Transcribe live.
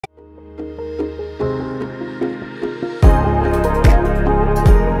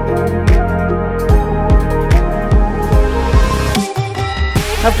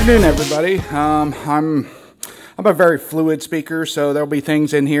Afternoon, everybody. I'm a very fluid speaker, so there'll be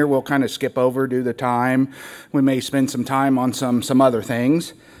things in here we'll kind of skip over due to time. We may spend some time on some other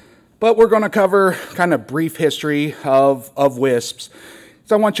things, but we're going to cover kind of brief history of wisps.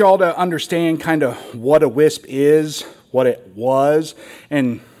 So I want you all to understand kind of what a wisp is, what it was,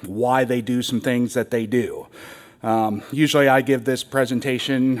 and why they do some things that they do. Usually I give this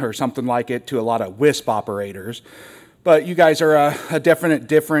presentation or something like it to a lot of wisp operators. But you guys are a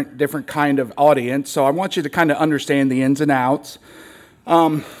different kind of audience, so I want you to kind of understand the ins and outs.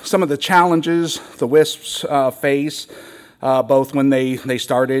 Some of the challenges the wisps face, both when they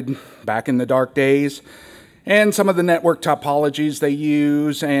started back in the dark days, and some of the network topologies they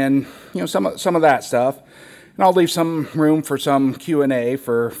use, and some of that stuff. And I'll leave some room for some Q&A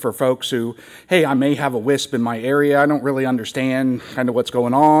for folks who, hey, I may have a wisp in my area. I don't really understand kind of what's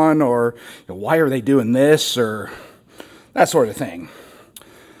going on, or why are they doing this, or that sort of thing.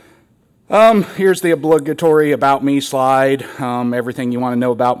 Here's the obligatory About Me slide. Everything you want to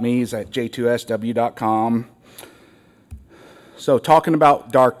know about me is at j2sw.com. So talking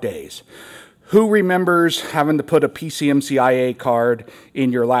about dark days. Who remembers having to put a PCMCIA card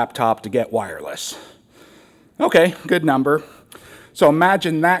in your laptop to get wireless? Okay, good number. So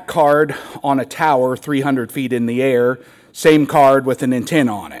imagine that card on a tower 300 feet in the air, same card with an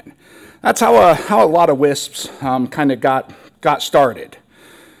antenna on it. That's how a lot of wisps kind of got started.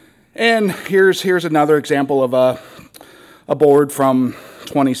 And here's another example of a board from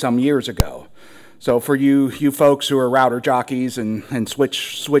 20-some years ago. So for you folks who are router jockeys and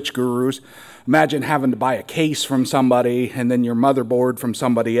switch gurus, imagine having to buy a case from somebody and then your motherboard from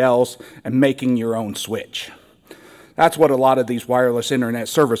somebody else and making your own switch. That's what a lot of these wireless internet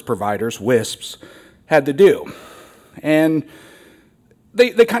service providers, WISPs, had to do. And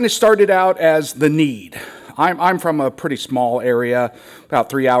they kind of started out as the need. I'm from a pretty small area, about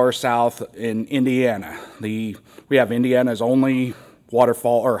 3 hours south in Indiana. We have Indiana's only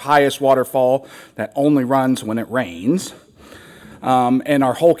waterfall, or highest waterfall, that only runs when it rains. And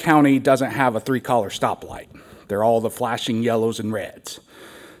our whole county doesn't have a 3-color stoplight. They're all the flashing yellows and reds.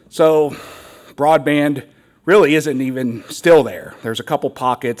 So broadband really isn't even still there. There's a couple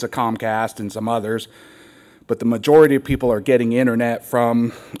pockets of Comcast and some others, but the majority of people are getting internet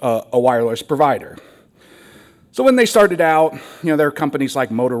from a wireless provider. So when they started out, there are companies like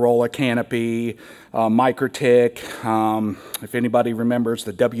Motorola, Canopy, Microtik, if anybody remembers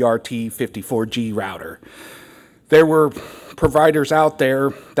the WRT 54G router. There were providers out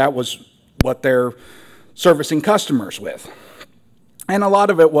there that was what they're servicing customers with. And a lot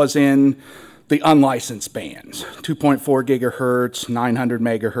of it was in the unlicensed bands, 2.4 gigahertz, 900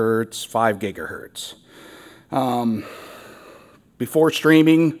 megahertz, 5 gigahertz. Before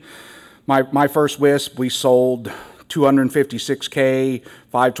streaming, my first WISP, we sold 256K,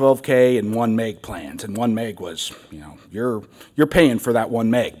 512K, and 1 meg plans. And 1 meg was, you're paying for that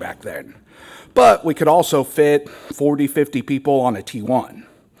 1 meg back then. But we could also fit 40, 50 people on a T1.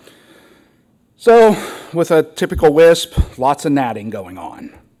 So with a typical WISP, lots of natting going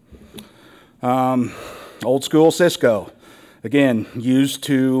on. Old school Cisco, again, used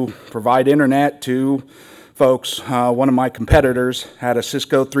to provide internet to folks. One of my competitors had a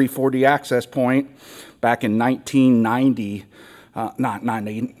Cisco 340 access point back in 1990,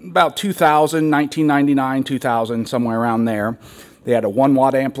 about 2000, 1999, 2000, somewhere around there. They had a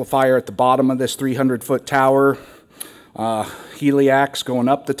 1-watt amplifier at the bottom of this 300-foot tower, heliacs going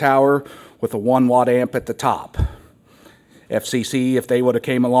up the tower with a 1-watt amp at the top. FCC, if they would have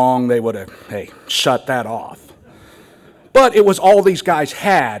came along, they would have, shut that off. But it was all these guys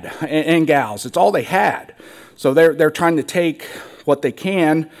had, and gals. It's all they had. So they're trying to take what they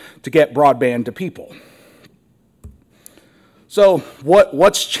can to get broadband to people. So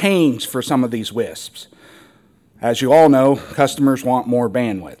what's changed for some of these WISPs? As you all know, customers want more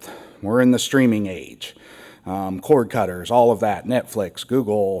bandwidth. We're in the streaming age. Cord cutters, all of that, Netflix,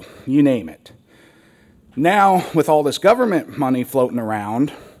 Google, you name it. Now, with all this government money floating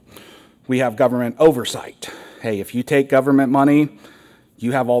around, we have government oversight. Hey, if you take government money,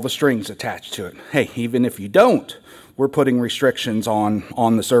 you have all the strings attached to it. Hey, even if you don't, we're putting restrictions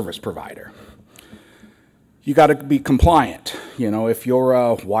on the service provider. You got to be compliant. If you're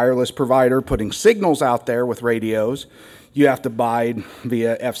a wireless provider putting signals out there with radios, you have to abide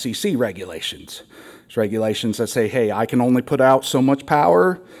via FCC regulations. There's regulations that say, hey, I can only put out so much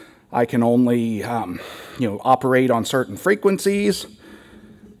power. I can only, operate on certain frequencies.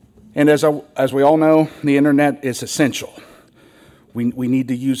 And as we all know, the internet is essential. We need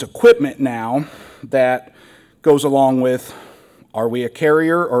to use equipment now that goes along with, are we a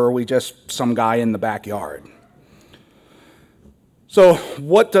carrier or are we just some guy in the backyard? So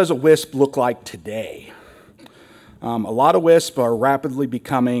what does a wisp look like today? A lot of wisps are rapidly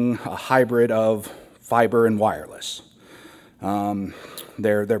becoming a hybrid of fiber and wireless.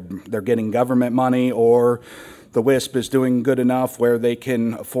 They're getting government money, or the wisp is doing good enough where they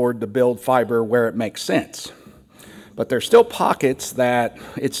can afford to build fiber where it makes sense. But there's still pockets that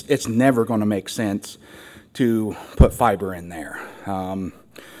it's never going to make sense to put fiber in there.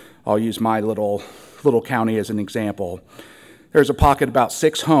 I'll use my little county as an example. There's a pocket about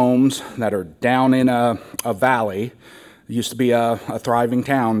 6 homes that are down in a valley. It used to be a thriving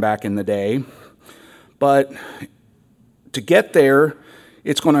town back in the day. But to get there,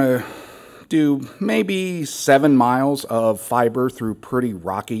 it's going to do maybe 7 miles of fiber through pretty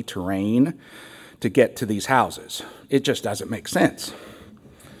rocky terrain to get to these houses. It just doesn't make sense.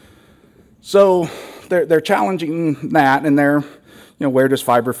 So they're challenging that, and where does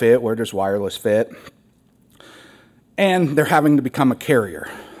fiber fit? Where does wireless fit? And they're having to become a carrier.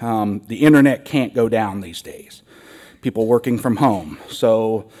 The internet can't go down these days. People working from home.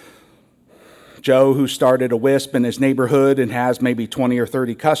 So Joe, who started a wisp in his neighborhood and has maybe 20 or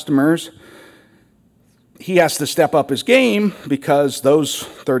 30 customers, he has to step up his game because those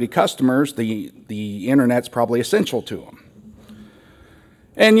 30 customers, the internet's probably essential to them.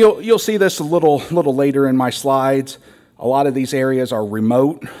 And you'll see this a little later in my slides. A lot of these areas are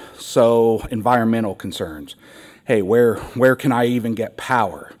remote, so environmental concerns. Hey, where can I even get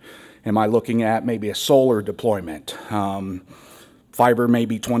power? Am I looking at maybe a solar deployment? Fiber may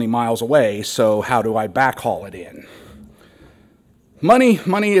be 20 miles away, so how do I backhaul it in?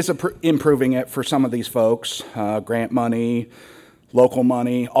 Money is improving it for some of these folks. Grant money, local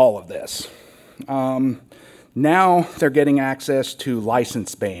money, all of this. Now they're getting access to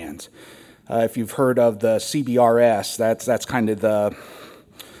license bands. If you've heard of the CBRS, that's kind of the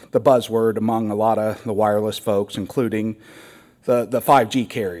buzzword among a lot of the wireless folks, including the 5G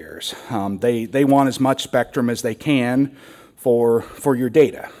carriers. They want as much spectrum as they can for your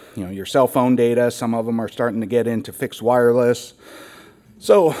data. Your cell phone data. Some of them are starting to get into fixed wireless.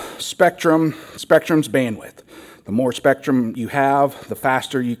 So spectrum's bandwidth. The more spectrum you have, the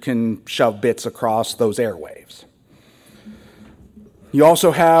faster you can shove bits across those airwaves. You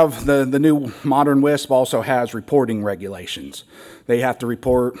also have the new modern WISP also has reporting regulations. They have to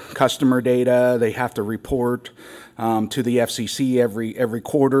report customer data. They have to report to the FCC every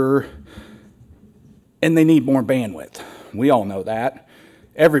quarter, and they need more bandwidth. We all know that.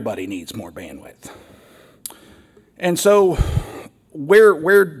 Everybody needs more bandwidth. And so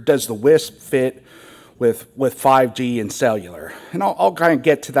where does the WISP fit with 5G and cellular? And I'll kind of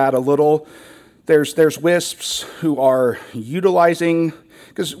get to that a little. There's WISPs who are utilizing,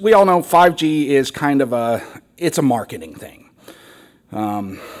 because we all know 5G is kind of it's a marketing thing.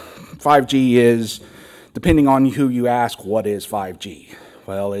 5G is, depending on who you ask, what is 5G?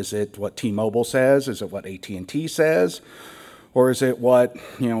 Well, is it what T-Mobile says? Is it what AT&T says? Or is it what,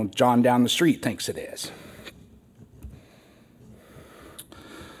 John down the street thinks it is?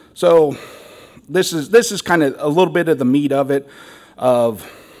 So this is kind of a little bit of the meat of it, of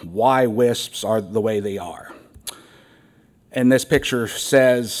why WISPs are the way they are. And this picture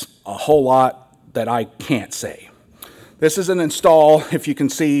says a whole lot that I can't say. This is an install. If you can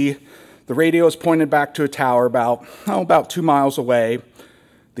see, the radio is pointed back to a tower about 2 miles away.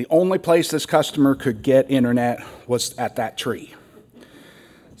 The only place this customer could get internet was at that tree.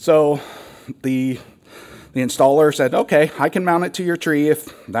 So the installer said, okay, I can mount it to your tree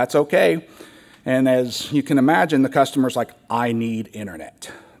if that's okay. And as you can imagine, the customer's like, I need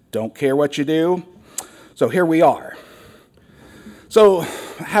internet. Don't care what you do. So here we are. So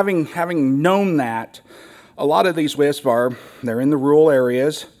having known that, a lot of these WISPs they're in the rural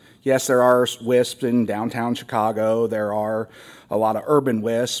areas. Yes, there are WISPs in downtown Chicago. There are a lot of urban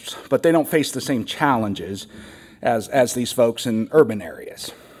WISPs, but they don't face the same challenges as these folks in urban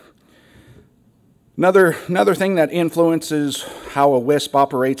areas. Another thing that influences how a WISP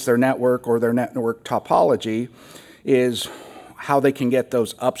operates their network or their network topology is how they can get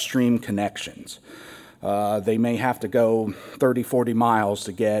those upstream connections. They may have to go 30, 40 miles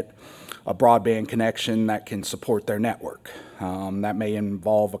to get a broadband connection that can support their network. That may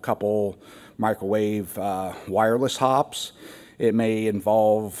involve a couple microwave wireless hops. It may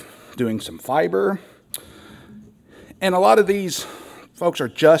involve doing some fiber. And a lot of these folks are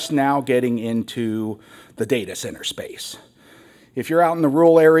just now getting into the data center space. If you're out in the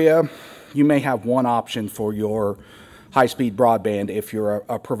rural area, you may have one option for your high-speed broadband if you're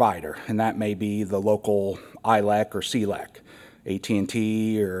a provider, and that may be the local ILEC or CLEC,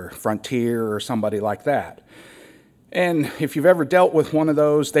 AT&T or Frontier or somebody like that. And if you've ever dealt with one of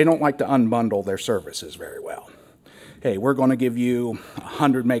those, they don't like to unbundle their services very well. hey, we're going to give you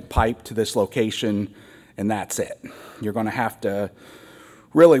 100 meg pipe to this location, and that's it. You're going to have to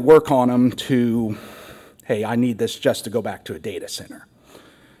really work on them to, hey, I need this just to go back to a data center.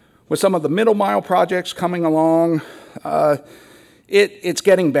 With some of the middle mile projects coming along, it's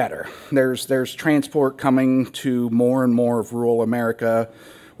getting better. There's transport coming to more and more of rural America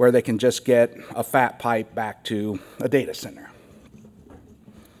where they can just get a fat pipe back to a data center.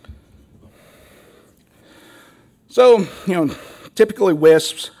 So, typically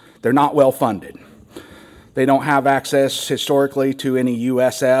WISPs, they're not well funded. They don't have access historically to any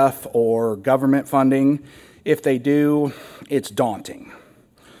USF or government funding. If they do, it's daunting.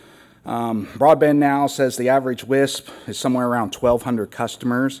 Broadband Now says the average WISP is somewhere around 1,200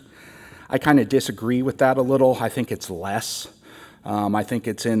 customers. I kind of disagree with that a little. I think it's less. I think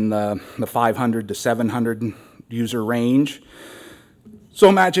it's in the 500 to 700 user range. So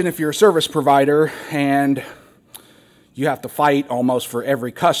imagine if you're a service provider and you have to fight almost for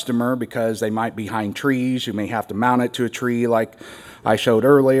every customer because they might be behind trees. You may have to mount it to a tree like I showed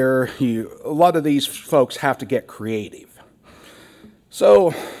earlier. A lot of these folks have to get creative.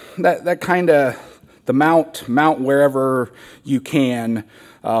 So that kind of the mount wherever you can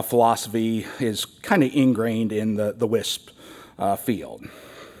philosophy is kind of ingrained in the WISP field.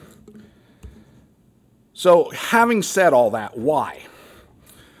 So having said all that, why?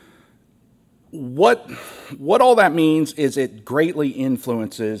 What all that means is it greatly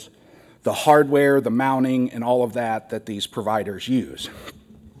influences the hardware, the mounting, and all of that these providers use.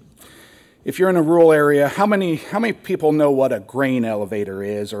 If you're in a rural area, how many people know what a grain elevator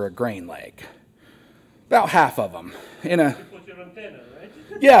is or a grain leg? About half of them. Put your antenna, right?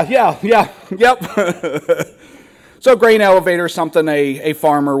 Yep. So grain elevator is something a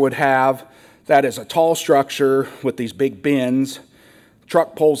farmer would have. That is a tall structure with these big bins.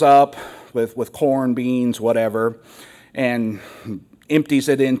 Truck pulls up with corn, beans, whatever, and empties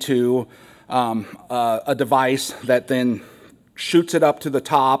it into a device that then shoots it up to the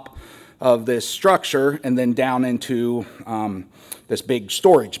top of this structure and then down into this big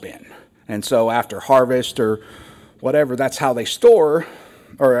storage bin. And so after harvest or whatever, that's how they store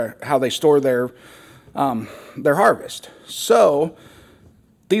their harvest. So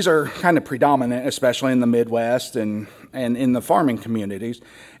these are kind of predominant, especially in the Midwest and in the farming communities,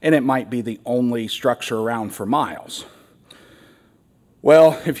 and it might be the only structure around for miles.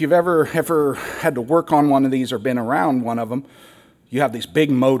 Well, if you've ever had to work on one of these or been around one of them, you have these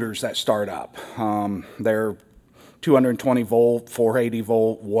big motors that start up. They're 220 volt, 480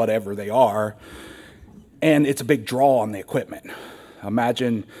 volt, whatever they are, and it's a big draw on the equipment.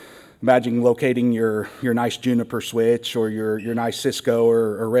 Imagine locating your nice Juniper switch or your nice Cisco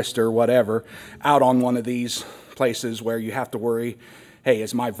or Arista or whatever out on one of these places where you have to worry, hey,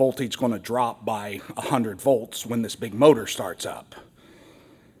 is my voltage going to drop by 100 volts when this big motor starts up?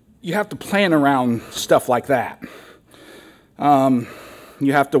 You have to plan around stuff like that.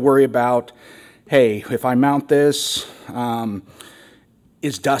 You have to worry about, hey, if I mount this,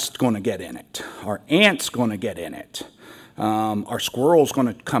 is dust going to get in it? Are ants going to get in it? Are squirrels going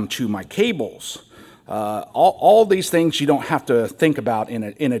to come chew my cables? All these things you don't have to think about in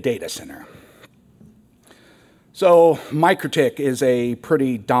a data center. So MikroTik is a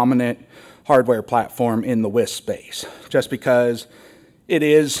pretty dominant hardware platform in the WISP space, just because it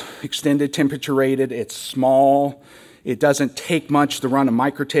is extended temperature rated, it's small, it doesn't take much to run a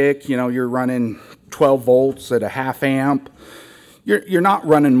MikroTik. You're running 12 volts at a half amp. You're not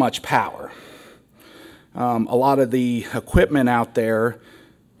running much power. A lot of the equipment out there,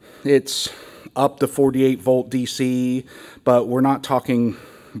 it's up to 48 volt DC, but we're not talking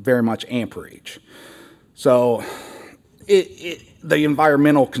very much amperage. So the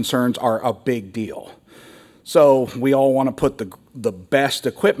environmental concerns are a big deal. So we all want to put the best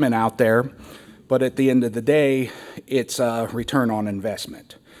equipment out there, but at the end of the day, it's a return on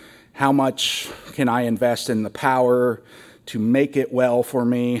investment. How much can I invest in the power to make it well for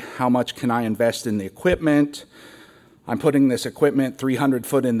me? How much can I invest in the equipment? I'm putting this equipment 300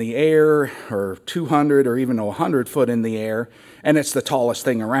 foot in the air, or 200, or even 100 foot in the air, and it's the tallest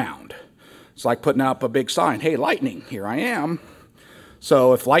thing around. It's like putting up a big sign, hey, lightning, here I am.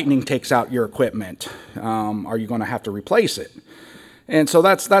 So if lightning takes out your equipment, are you going to have to replace it? And so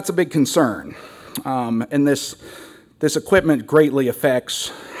that's a big concern. And this equipment greatly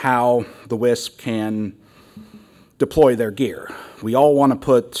affects how the WISP can deploy their gear. We all want to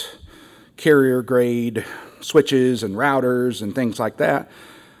put carrier grade switches and routers and things like that,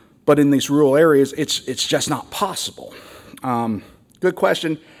 but in these rural areas, it's just not possible. Good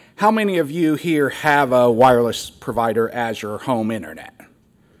question. How many of you here have a wireless provider as your home internet?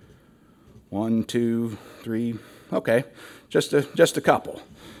 1, 2, 3. Okay, just a couple.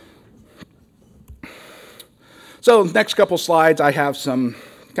 So next couple slides, I have some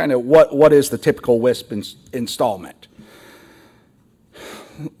kind of what is the typical wisp installment.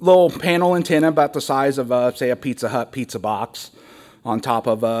 Little panel antenna about the size of, say, a Pizza Hut pizza box on top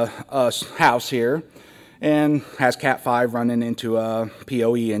of a house here, and has Cat 5 running into a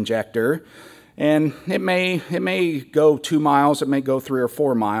PoE injector. And it may go 2 miles, it may go 3 or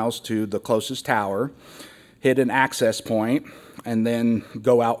 4 miles to the closest tower, hit an access point, and then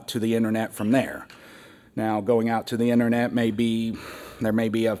go out to the internet from there. Now, going out to the internet they may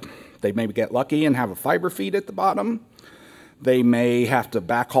get lucky and have a fiber feed at the bottom. They may have to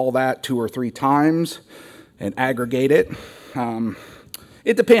backhaul that 2 or 3 times and aggregate it.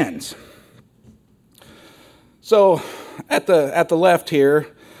 It depends. So at the left here,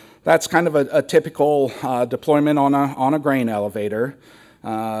 that's kind of a typical deployment on a grain elevator.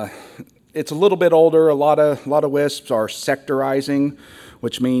 It's a little bit older. A lot of wisps are sectorizing,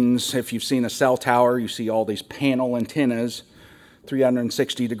 which means if you've seen a cell tower, you see all these panel antennas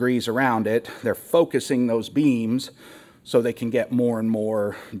 360 degrees around it. They're focusing those beams so they can get more and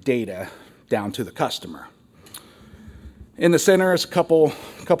more data down to the customer. In the center is a couple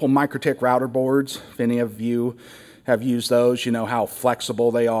MikroTik router boards. If any of you have used those, you know how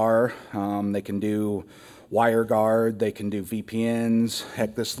flexible they are. They can do WireGuard, they can do VPNs.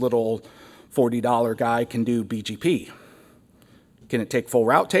 Heck, this little $40 guy can do BGP. Can it take full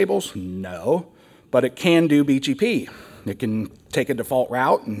route tables? No, but it can do BGP. It can take a default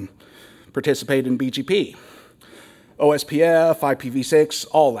route and participate in BGP. OSPF, IPv6,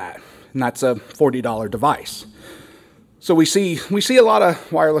 all that, and that's a $40 device. So we see a lot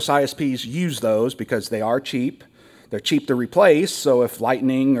of wireless ISPs use those because they are cheap. They're cheap to replace, so if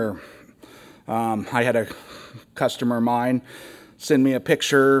lightning or I had a customer of mine send me a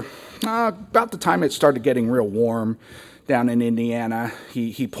picture about the time it started getting real warm down in Indiana.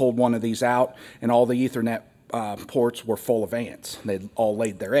 He pulled one of these out, and all the Ethernet ports were full of ants. They'd all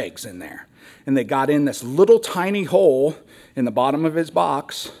laid their eggs in there. And they got in this little tiny hole in the bottom of his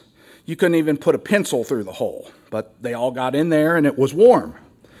box. You couldn't even put a pencil through the hole, but they all got in there, and it was warm.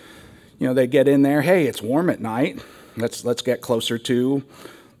 You know, they get in there, hey, it's warm at night. Let's get closer to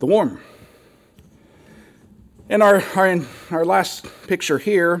the warm. And our last picture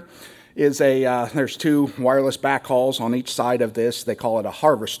here is there's 2 wireless backhauls on each side of this. They call it a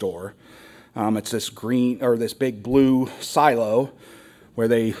harvestor. It's this green or this big blue silo where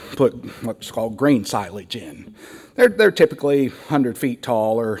they put what's called grain silage in. They're typically 100 feet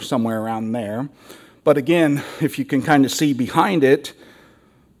tall or somewhere around there. But again, if you can kind of see behind it,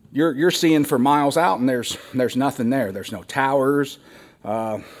 you're seeing for miles out, and there's nothing there. There's no towers.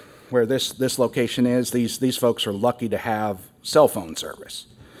 Where this location is, these folks are lucky to have cell phone service.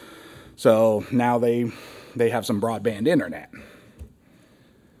 So now they have some broadband internet.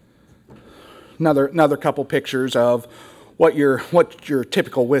 Another couple pictures of what your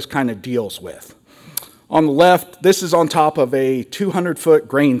typical wisp kind of deals with. On the left, this is on top of a 200-foot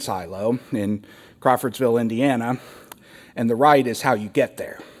grain silo in Crawfordsville, Indiana, and the right is how you get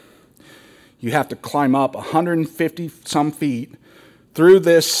there. You have to climb up 150 some feet through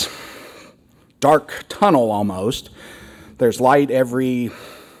this dark tunnel almost. There's light every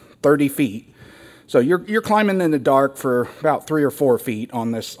 30 feet. So you're climbing in the dark for about 3 or 4 feet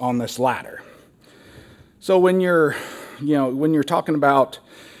on this ladder. So when you're talking about,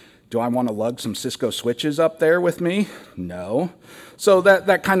 do I want to lug some Cisco switches up there with me? No. So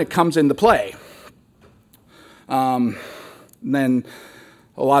that kind of comes into play. Then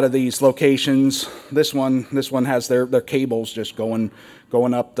a lot of these locations, this one has their cables just going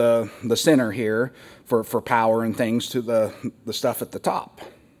up the center here for power and things to the stuff at the top.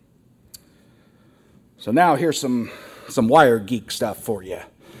 So now here's some wire geek stuff for you.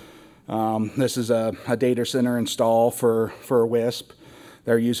 This is a data center install for a wisp.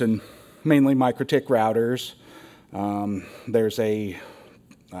 They're using mainly MikroTik routers. There's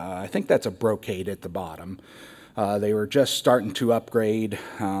I think that's a brocade at the bottom. They were just starting to upgrade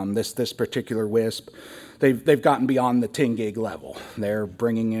this particular wisp. They've gotten beyond the 10 gig level. They're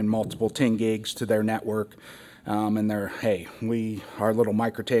bringing in multiple 10 gigs to their network, and our little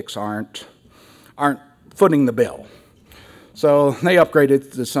MikroTiks aren't footing the bill. So they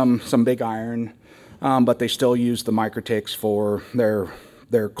upgraded to some big iron, but they still use the MikroTiks for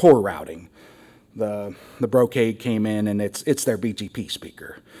their core routing. The brocade came in, and it's their BGP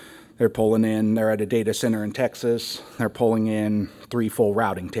speaker. They're at a data center in Texas. They're pulling in 3 full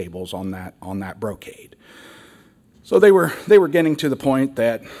routing tables on that brocade. So they were getting to the point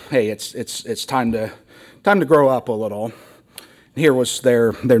that, hey, it's time to grow up a little. Here was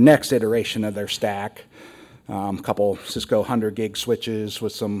their next iteration of their stack. A couple Cisco 100 gig switches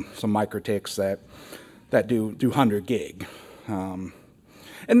with some microtics that do 100 gig. And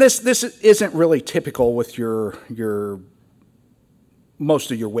this isn't really typical with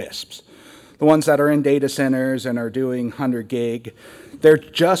most of your WISPs. The ones that are in data centers and are doing 100 gig, they're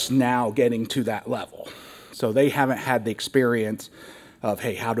just now getting to that level. So they haven't had the experience of,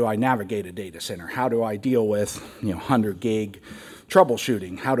 hey, how do I navigate a data center? How do I deal with 100 gig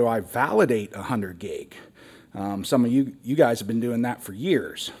troubleshooting? How do I validate 100 gig? Some of you guys have been doing that for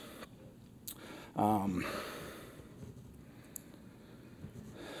years.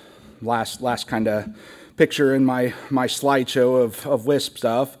 Last kind of picture in my slideshow of WISP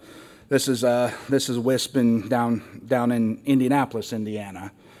stuff. This is WISP down in Indianapolis,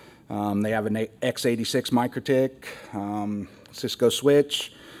 Indiana. They have an x86 MikroTik, Cisco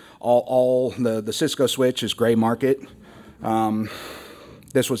switch. All the Cisco switch is gray market.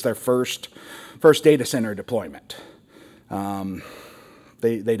 This was their first data center deployment.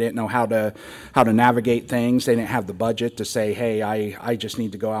 They didn't know how to navigate things. They didn't have the budget to say, hey, I just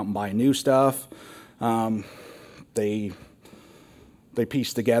need to go out and buy new stuff. They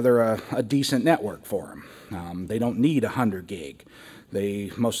pieced together a decent network for them. They don't need 100 gig.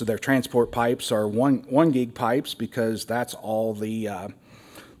 Most of their transport pipes are one gig pipes because that's all the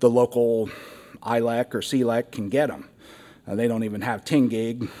local ILEC or CLEC can get them. They don't even have 10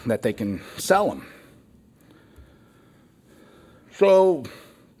 gig that they can sell them. So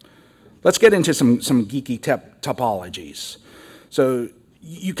let's get into some geeky topologies. So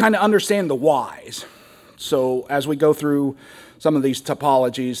you kind of understand the whys. So as we go through some of these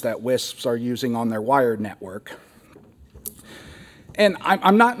topologies that WISPs are using on their wired network, and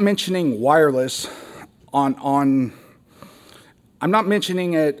I'm not mentioning wireless I'm not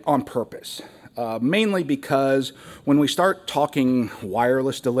mentioning it on purpose, mainly because when we start talking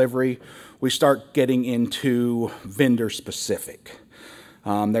wireless delivery, we start getting into vendor specific.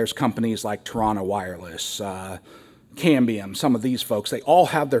 There's companies like Toronto Wireless, Cambium, some of these folks, they all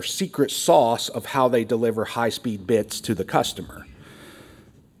have their secret sauce of how they deliver high-speed bits to the customer.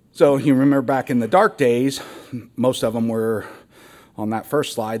 So you remember back in the dark days, most of them were, on that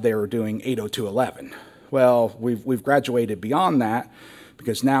first slide, they were doing 802.11. Well, we've graduated beyond that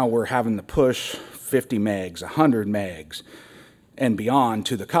because now we're having to push 50 megs, 100 megs, and beyond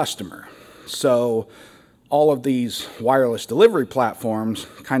to the customer. So all of these wireless delivery platforms,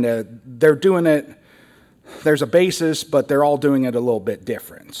 they're doing it. There's a basis, but they're all doing it a little bit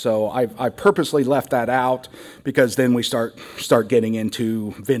different. So I purposely left that out because then we start getting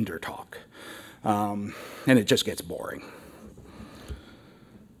into vendor talk, and it just gets boring.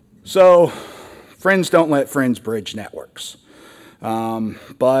 So friends don't let friends bridge networks.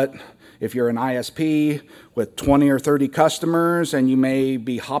 But if you're an ISP with 20 or 30 customers and you may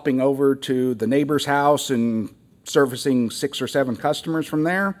be hopping over to the neighbor's house and servicing 6 or 7 customers from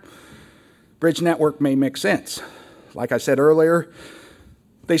there, bridge network may make sense. Like I said earlier,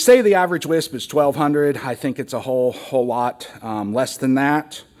 they say the average WISP is 1,200. I think it's a whole lot less than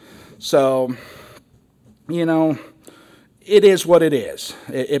that. So, it is what it is.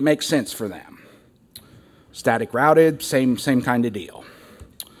 It makes sense for them. Static routed, same kind of deal.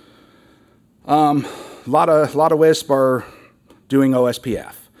 A lot of WISP are doing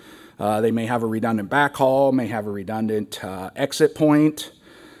OSPF. They may have a redundant backhaul, may have a redundant exit point.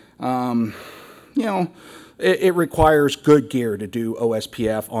 It requires good gear to do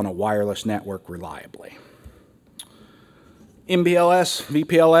OSPF on a wireless network reliably. MPLS,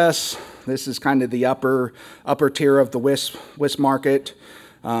 VPLS, this is kind of the upper tier of the WISP market.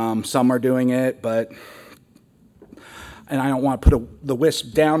 Some are doing it, and I don't want to put the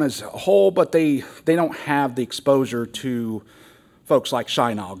WISP down as a whole, but they don't have the exposure to folks like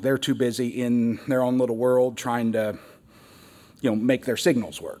CHI-NOG. They're too busy in their own little world trying to, make their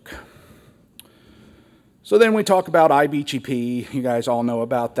signals work. So then we talk about IBGP. You guys all know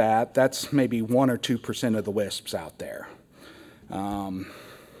about that. That's maybe 1 or 2% of the WISPs out there.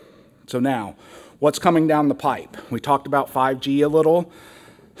 So now, what's coming down the pipe? We talked about 5G a little.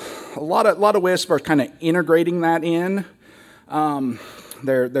 A lot of WISP are kind of integrating that in.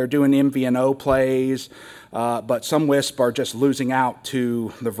 They're doing MVNO plays, but some WISP are just losing out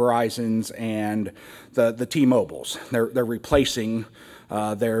to the Verizons and the T-Mobiles. They're replacing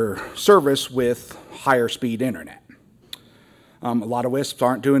their service with higher speed internet. A lot of WISPs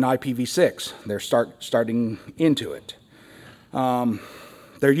aren't doing IPv6. They're starting into it.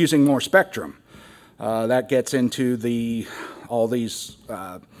 They're using more spectrum. That gets into all these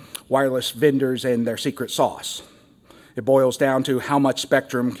wireless vendors and their secret sauce. It boils down to how much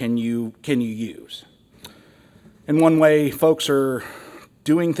spectrum can you use. And one way folks are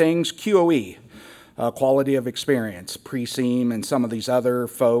doing things, QoE. quality of experience. Pre-Seam and some of these other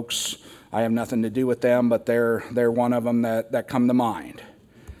folks, I have nothing to do with them, but they're one of them that come to mind.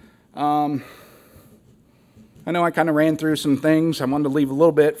 I know I kind of ran through some things. I wanted to leave a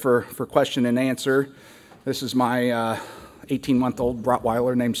little bit for question and answer. This is my 18-month-old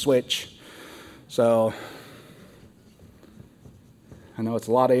Rottweiler named Switch. So I know it's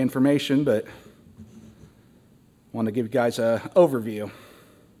a lot of information, but I want to give you guys an overview.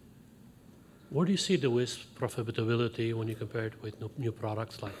 Where do you see the wisp profitability when you compare it with new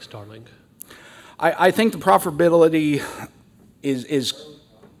products like Starlink? I think the profitability is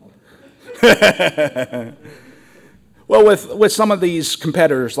well, with some of these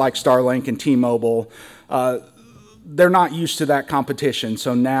competitors like Starlink and T-Mobile, they're not used to that competition.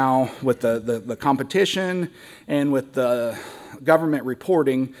 So now with the competition and with the government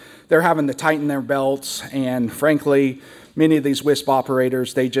reporting, they're having to tighten their belts. And frankly, many of these wisp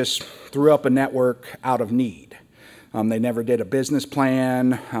operators, they just threw up a network out of need. They never did a business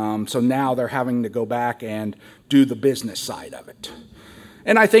plan. So now they're having to go back and do the business side of it.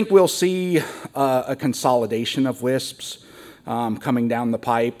 And I think we'll see a consolidation of wisps coming down the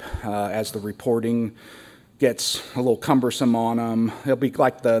pipe as the reporting gets a little cumbersome on them. It'll be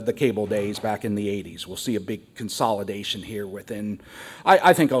like the cable days back in the 80s. We'll see a big consolidation here within,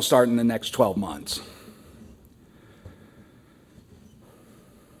 I think I'll start in the next 12 months.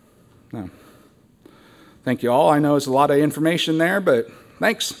 No. Thank you all. I know it's a lot of information there, but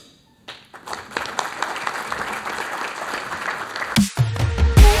thanks.